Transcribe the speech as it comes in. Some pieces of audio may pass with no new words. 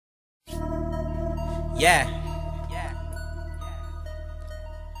Yeah.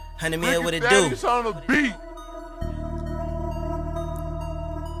 HunnidMill, what it do? On the beat.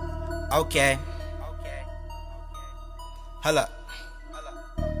 Okay. Hold up.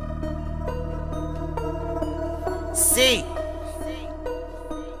 See.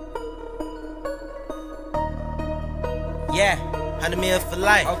 Yeah, HunnidMill for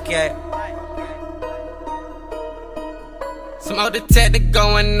life. Okay. Smoke detector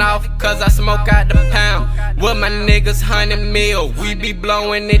going off, cause I smoke out the pound. With my niggas HunnidMill, we be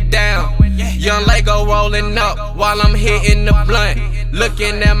blowing it down. Young Lego rolling up while I'm hitting the blunt.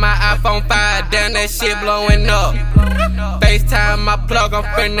 Looking at my iPhone 5, damn that shit blowing up. FaceTime my plug, I'm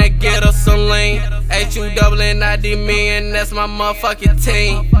finna get us some lean. HunnidMill, and that's my motherfucking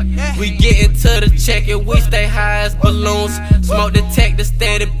team. We gettin' to the check and we stay high as balloons. Smoke detector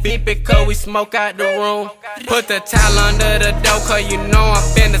steady beepin' cause we smoke out the room. Put the towel under the door cause you know I'm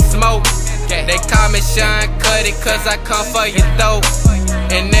finna smoke. They call me Cutty cause I come for your throat.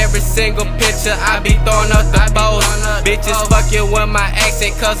 In every single picture I be throwing up the bows. Bitches fucking with my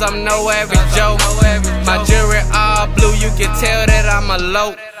accent cause I'm no average Joe. My jewelry all blue, you can tell that I'm a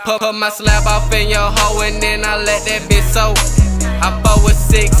low. Put my slab off in your hoe and then I let that bitch soak. I bought with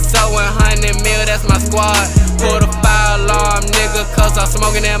 6 so and HunnidMill, that's my squad. Pull the fire alarm, nigga, cause I'm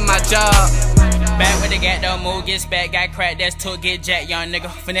smoking at my job. Back with the gat, don't move, get back, got cracked, that's took, get jacked, young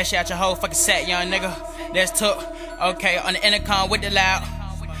nigga. Finesse out your whole fucking set, young nigga. That's took, okay, on the intercom with the loud.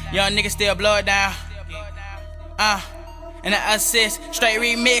 Young nigga still blow it down. And I assist, straight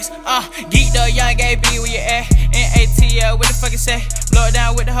remix, geeked up, young gay B, where you at? NATL, what the fuck it say? Blow it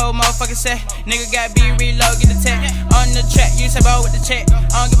down with the whole motherfucker say. Nigga got B, reload, get the tech. On the track, you say ball with the check.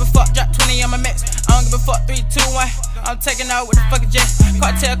 I don't give a fuck, drop 20 on my mix. I don't give a fuck, 3, 2, 1. I'm taking out with the fucking jet.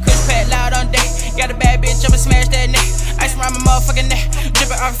 Cartel, kush pad, loud on deck. Got a bad bitch, I'ma smash that neck. Ice around my motherfucking neck.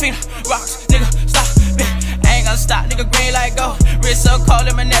 Drippin' off finger, rocks, nigga, stop, bitch. I ain't gonna stop, nigga, green like go. Wrist so cold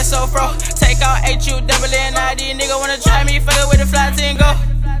and my neck so fro. Take out HunnidMill, nigga wanna try me, fuckin' with the fly team go.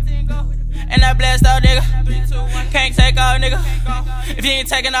 And I blast out, nigga. Can't take out, nigga. If you ain't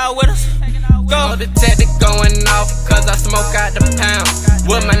taking out with us, go. Detector going off, cause I smoke out the pound.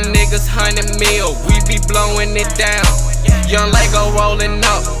 With my niggas HunnidMill, we be blowing it down. Young Lego rolling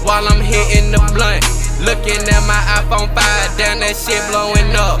up while I'm hitting the blunt. Looking at my iPhone 5, damn that shit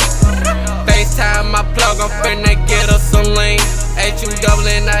blowing up. FaceTime my plug, I'm finna get us some lean.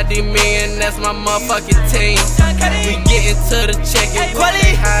 HunnidMill, and that's my motherfucking team. We gettin' to the check and we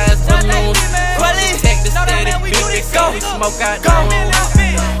stay high as balloons. Detector steady beepin' cause we smoke out the room.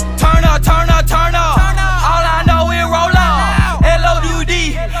 Turn up, turn up, turn up. All I know is roll on.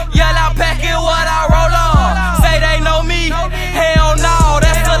 L-O-U-D, yellow packet what I roll on. Say they know me, hell no,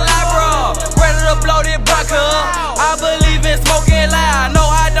 that's the lie, bro. Ready to blow this block up. I believe in smoking loud, no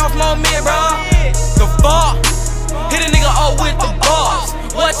I don't smoke me, bro. The fuck? Hit a nigga up with the box.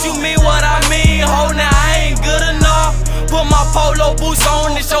 What you mean, what I mean? Hold now, I ain't good enough. Put my polo boots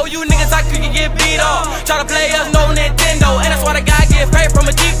on and show you niggas I couldn't get beat up. Try to play us, no Nintendo, and that's why the guy get paid from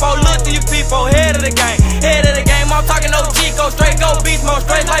a G4. Look to you people, head of the game, head of the game. I'm talking no Chico, straight go beast mode,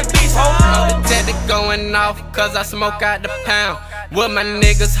 straight like beast ho. Detector going off, cause I smoke out the pound. With my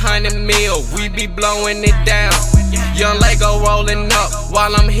niggas HunnidMill, we be blowing it down. Young Lego rolling up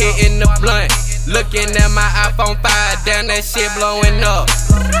while I'm hitting the blunt. Looking at my iPhone 5, damn that shit blowing up.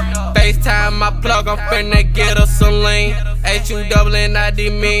 FaceTime my plug, I'm finna get us some lean.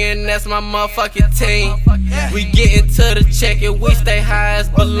 HunnidMill, and that's my motherfucking team. We gettin' to the check and we stay high as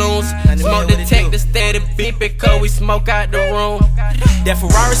balloons. Smoke detector steady beepin' cause we smoke out the room. That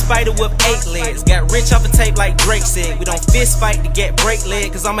Ferrari spider with 8 legs. Got rich off a tape like Drake said. We don't fist fight to get break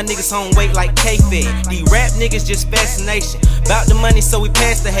leg, cause all my niggas home weight like K-Fed. These rap niggas just fascination. Bout the money so we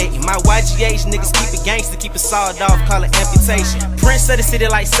pass the hating. My YGH niggas keep it gangster, keep it sawed off, call it amputation. Prince of the city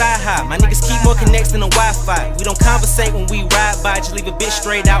like side-high. My niggas keep more connects than the Wi-Fi. We don't conversate when we ride by, just leave a bitch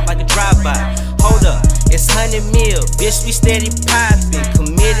straight out like a drive-by. Hold up, it's HunnidMill, bitch we steady poppin'.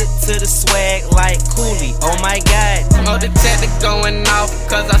 Committed to the swag like Coolie, oh my god. Smoke detector going off,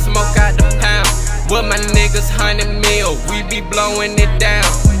 cause I smoke out the pound. With my niggas HunnidMill, we be blowing it down.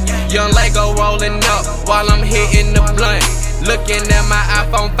 Young Lego rolling up while I'm hitting the blunt. Looking at my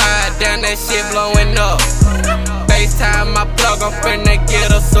iPhone 5, damn that shit blowing up. FaceTime my plug, I'm finna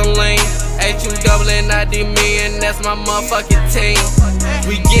get us some lean. HunnidMill, and that's my motherfucking team.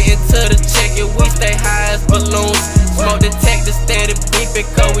 We gettin' to the check and we stay high as balloons. Smoke detector steady beepin'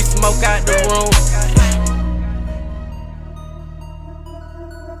 cause we smoke out the room.